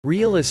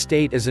Real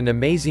estate is an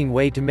amazing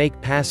way to make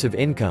passive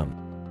income.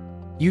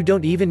 You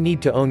don't even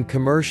need to own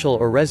commercial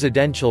or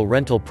residential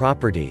rental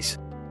properties.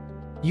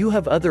 You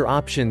have other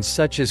options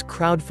such as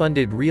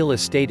crowdfunded real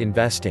estate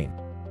investing.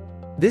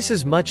 This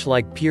is much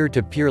like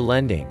peer-to-peer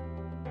lending.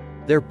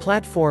 Their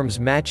platforms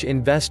match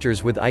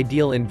investors with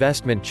ideal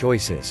investment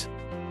choices.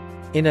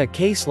 In a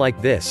case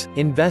like this,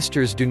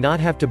 investors do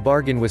not have to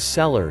bargain with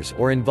sellers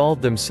or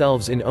involve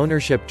themselves in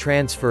ownership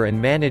transfer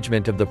and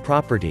management of the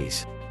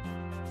properties.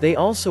 They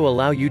also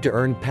allow you to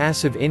earn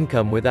passive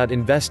income without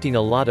investing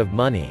a lot of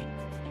money.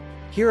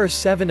 Here are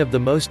 7 of the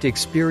most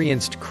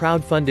experienced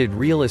crowdfunded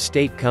real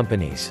estate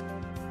companies.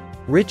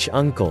 Rich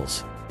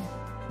Uncles.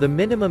 The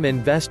minimum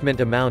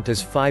investment amount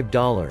is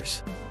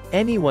 $5.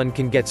 Anyone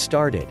can get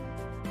started.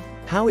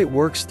 How it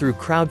works through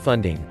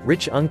crowdfunding,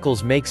 Rich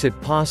Uncles makes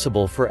it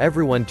possible for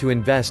everyone to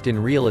invest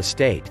in real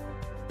estate.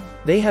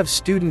 They have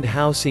student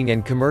housing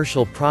and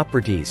commercial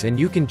properties, and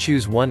you can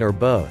choose one or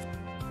both.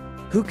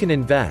 Who can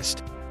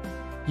invest?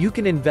 You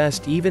can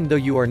invest even though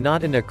you are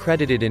not an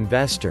accredited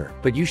investor,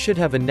 but you should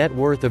have a net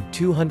worth of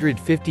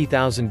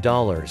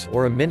 $250,000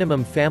 or a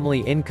minimum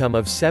family income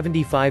of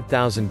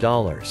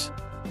 $75,000.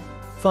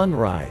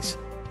 Fundrise.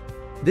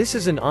 This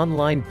is an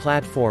online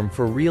platform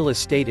for real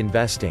estate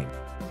investing.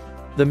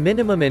 The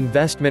minimum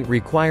investment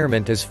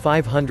requirement is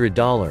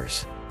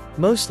 $500.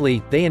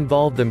 Mostly, they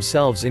involve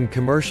themselves in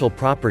commercial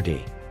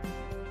property.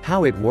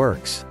 How it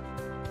works.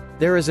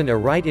 There is a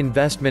right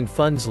investment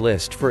funds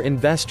list for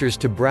investors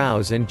to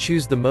browse and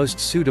choose the most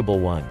suitable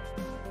one.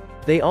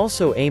 They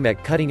also aim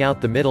at cutting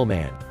out the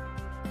middleman.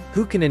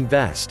 Who can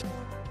invest?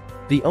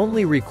 The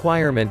only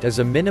requirement is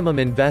a minimum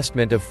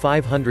investment of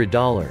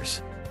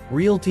 $500.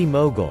 Realty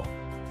Mogul.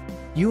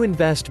 You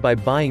invest by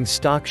buying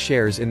stock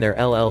shares in their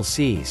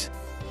LLCs.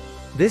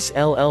 This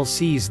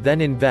LLCs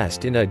then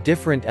invest in a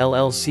different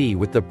LLC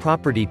with the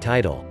property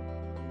title.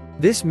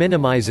 This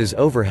minimizes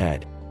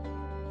overhead.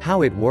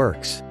 How it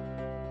works.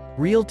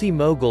 Realty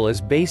Mogul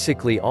is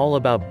basically all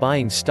about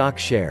buying stock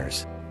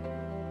shares.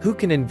 Who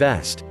can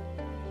invest?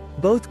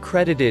 Both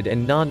credited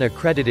and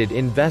non-accredited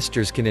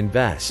investors can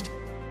invest.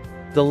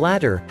 The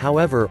latter,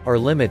 however, are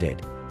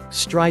limited.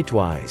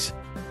 Streetwise.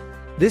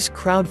 This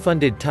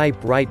crowdfunded type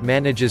right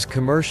manages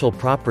commercial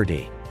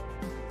property.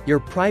 Your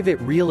private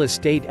real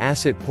estate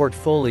asset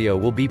portfolio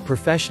will be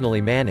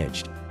professionally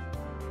managed.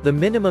 The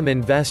minimum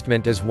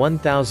investment is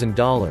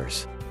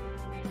 $1,000.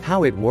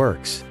 How it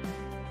works.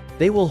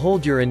 They will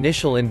hold your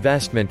initial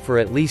investment for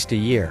at least a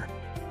year.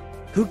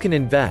 Who can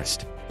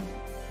invest?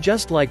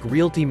 Just like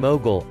Realty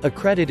Mogul,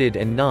 accredited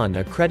and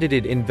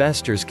non-accredited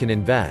investors can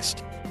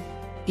invest.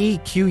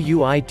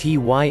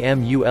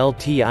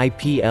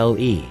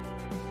 EQUITYMULTIPLE.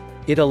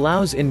 It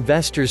allows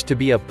investors to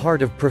be a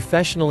part of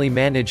professionally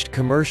managed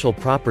commercial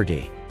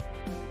property.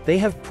 They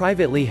have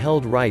privately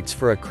held rights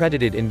for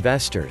accredited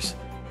investors.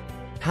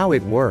 How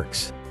it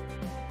works.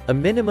 A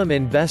minimum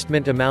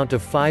investment amount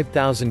of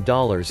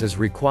 $5,000 is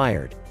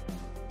required.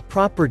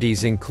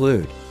 Properties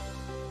include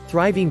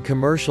thriving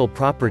commercial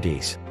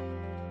properties,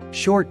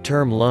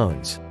 short-term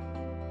loans,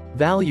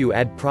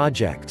 value-add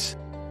projects.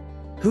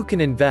 Who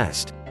can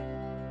invest?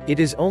 It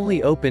is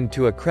only open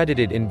to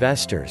accredited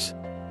investors.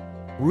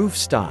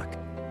 Roofstock.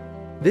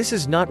 This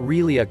is not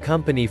really a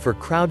company for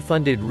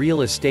crowdfunded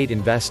real estate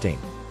investing.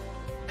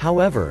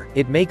 However,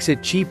 it makes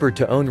it cheaper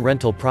to own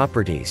rental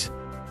properties.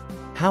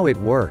 How it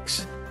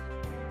works.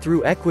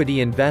 Through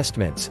equity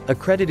investments,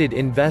 accredited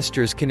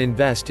investors can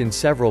invest in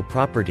several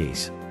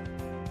properties.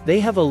 They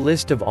have a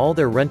list of all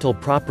their rental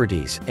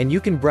properties, and you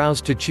can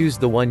browse to choose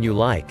the one you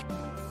like.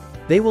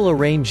 They will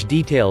arrange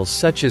details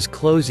such as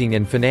closing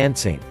and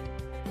financing.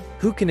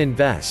 Who can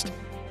invest?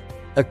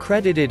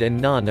 Accredited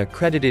and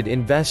non-accredited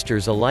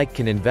investors alike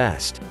can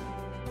invest.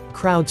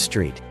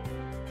 CrowdStreet.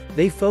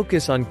 They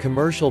focus on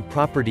commercial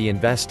property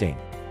investing.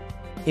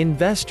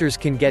 Investors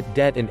can get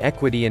debt and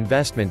equity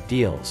investment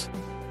deals.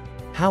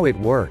 How it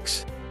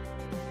works.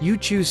 You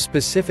choose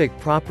specific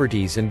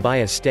properties and buy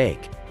a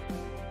stake.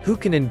 Who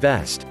can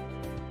invest?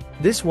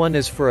 This one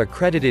is for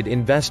accredited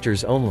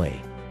investors only.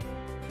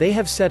 They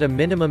have set a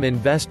minimum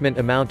investment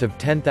amount of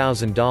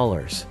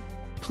 $10,000.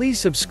 Please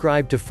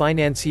subscribe to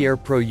Financier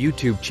Pro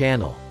YouTube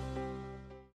channel.